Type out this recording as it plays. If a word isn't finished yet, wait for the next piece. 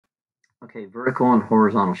Okay, vertical and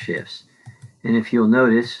horizontal shifts. And if you'll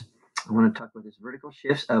notice, I want to talk about this. Vertical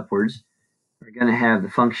shifts upwards are going to have the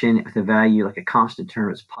function with a value like a constant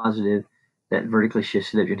term that's positive that vertically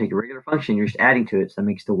shifts it up. You take a regular function, you're just adding to it, so that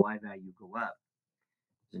makes the y value go up.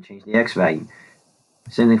 Doesn't change the x value.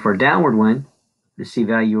 Same thing for a downward one, the c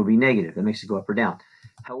value will be negative. That makes it go up or down.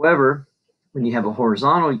 However, when you have a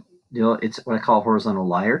horizontal deal, it's what I call a horizontal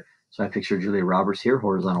liar. So I picture Julia Roberts here,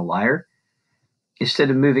 horizontal liar.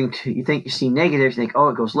 Instead of moving to, you think you see negative, you think, oh,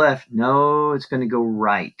 it goes left. No, it's going to go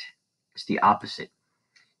right. It's the opposite.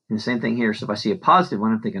 And the same thing here. So if I see a positive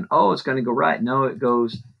one, I'm thinking, oh, it's going to go right. No, it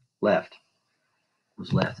goes left. It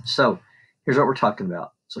goes left. So here's what we're talking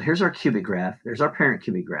about. So here's our cubic graph. There's our parent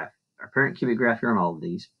cubic graph. Our parent cubic graph here on all of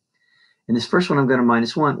these. And this first one, I'm going to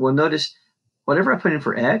 -1. Well, notice whatever I put in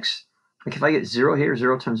for x, like if I get 0 here,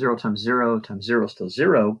 0 times 0 times 0 times 0 is still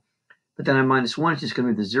 0. But then I -1, it's just going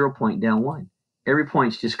to move the 0 point down 1. Every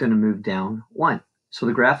point's just going to move down 1. So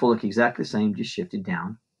the graph will look exactly the same, just shifted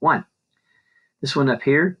down 1. This one up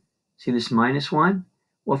here, see this -1?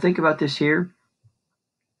 Well, think about this here.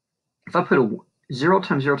 If I put a 0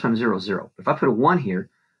 times 0 times 0 is 0. If I put a 1 here,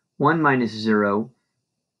 1 minus 0,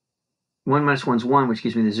 1 minus 1 is 1, which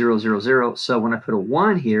gives me the 0, 0, 0. So when I put a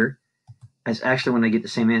 1 here, that's actually when I get the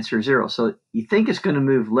same answer, 0. So you think it's going to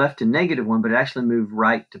move left to -1, but it actually moved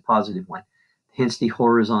right to +1. Hence the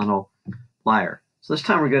horizontal liar. So this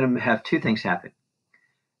time we're going to have two things happen.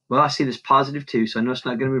 Well, I see this +2, so I know it's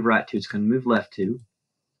not going to move right 2. It's going to move left 2,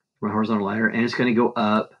 my horizontal liar, and it's going to go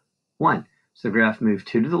up 1. So the graph moved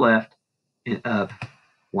 2 to the left and up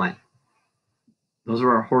 1. Those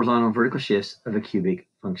are our horizontal and vertical shifts of a cubic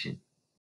function.